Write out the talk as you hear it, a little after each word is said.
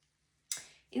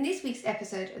In this week's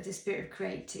episode of The Spirit of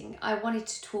Creating, I wanted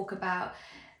to talk about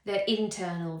the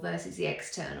internal versus the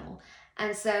external.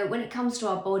 And so when it comes to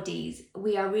our bodies,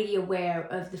 we are really aware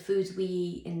of the foods we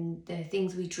eat and the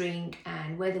things we drink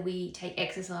and whether we take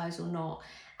exercise or not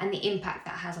and the impact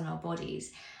that has on our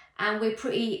bodies. And we're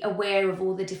pretty aware of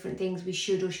all the different things we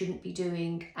should or shouldn't be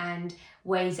doing and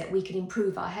ways that we can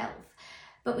improve our health.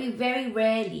 But we very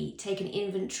rarely take an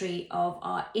inventory of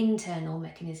our internal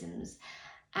mechanisms.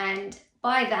 And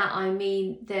by that, I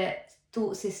mean the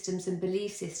thought systems and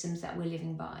belief systems that we're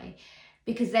living by,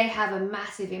 because they have a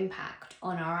massive impact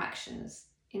on our actions.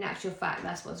 In actual fact,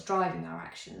 that's what's driving our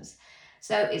actions.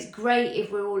 So it's great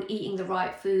if we're all eating the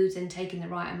right foods and taking the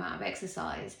right amount of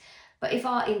exercise. But if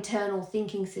our internal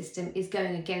thinking system is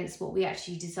going against what we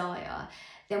actually desire,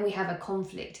 then we have a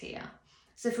conflict here.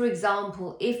 So for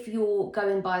example, if you're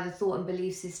going by the thought and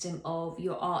belief system of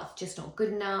your art's just not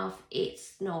good enough,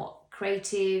 it's not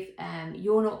creative,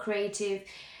 you're not creative,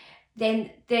 then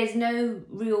there's no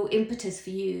real impetus for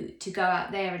you to go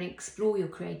out there and explore your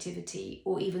creativity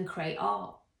or even create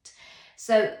art.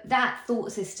 So that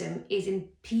thought system is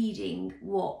impeding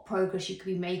what progress you could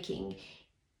be making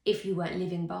if you weren't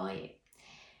living by it.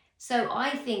 So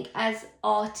I think as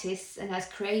artists and as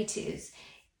creatives,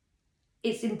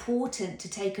 it's important to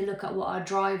take a look at what our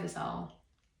drivers are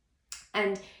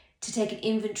and to take an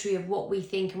inventory of what we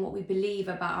think and what we believe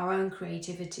about our own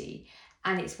creativity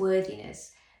and its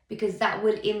worthiness, because that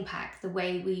will impact the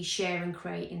way we share and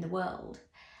create in the world.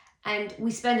 And we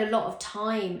spend a lot of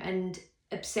time and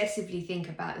obsessively think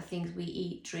about the things we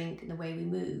eat, drink, and the way we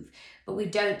move, but we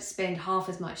don't spend half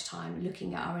as much time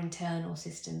looking at our internal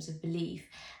systems of belief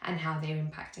and how they're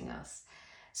impacting us.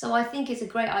 So I think it's a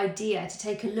great idea to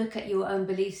take a look at your own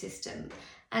belief system.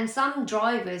 And some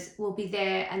drivers will be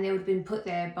there and they would have been put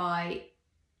there by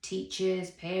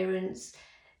teachers, parents,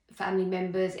 family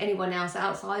members, anyone else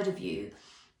outside of you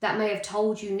that may have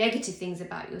told you negative things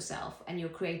about yourself and your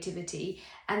creativity,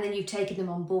 and then you've taken them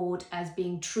on board as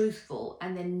being truthful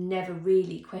and then never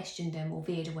really questioned them or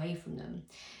veered away from them.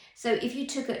 So if you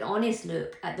took an honest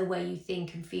look at the way you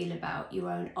think and feel about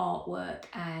your own artwork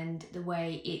and the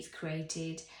way it's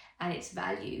created and its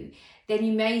value, then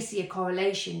you may see a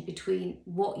correlation between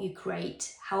what you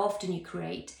create, how often you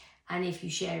create, and if you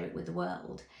share it with the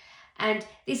world. And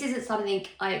this isn't something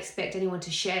I expect anyone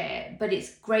to share, but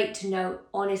it's great to know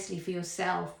honestly for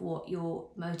yourself what your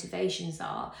motivations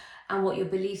are and what your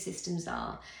belief systems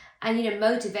are. And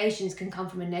motivations can come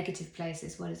from a negative place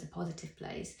as well as a positive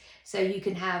place. So you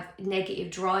can have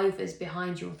negative drivers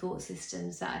behind your thought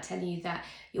systems that are telling you that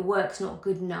your work's not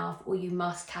good enough or you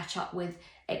must catch up with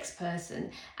X person.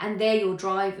 And they're your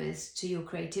drivers to your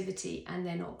creativity and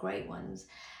they're not great ones.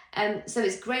 So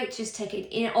it's great to just take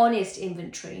an honest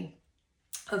inventory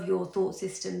of your thought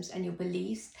systems and your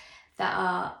beliefs that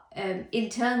are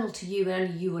internal to you and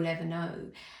only you will ever know.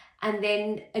 And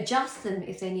then adjust them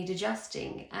if they need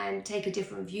adjusting and take a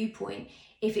different viewpoint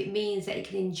if it means that it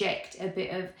can inject a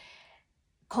bit of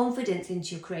confidence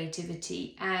into your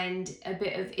creativity and a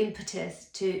bit of impetus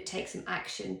to take some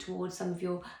action towards some of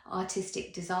your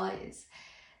artistic desires.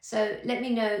 So let me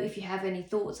know if you have any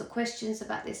thoughts or questions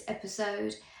about this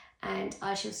episode, and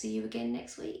I shall see you again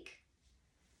next week.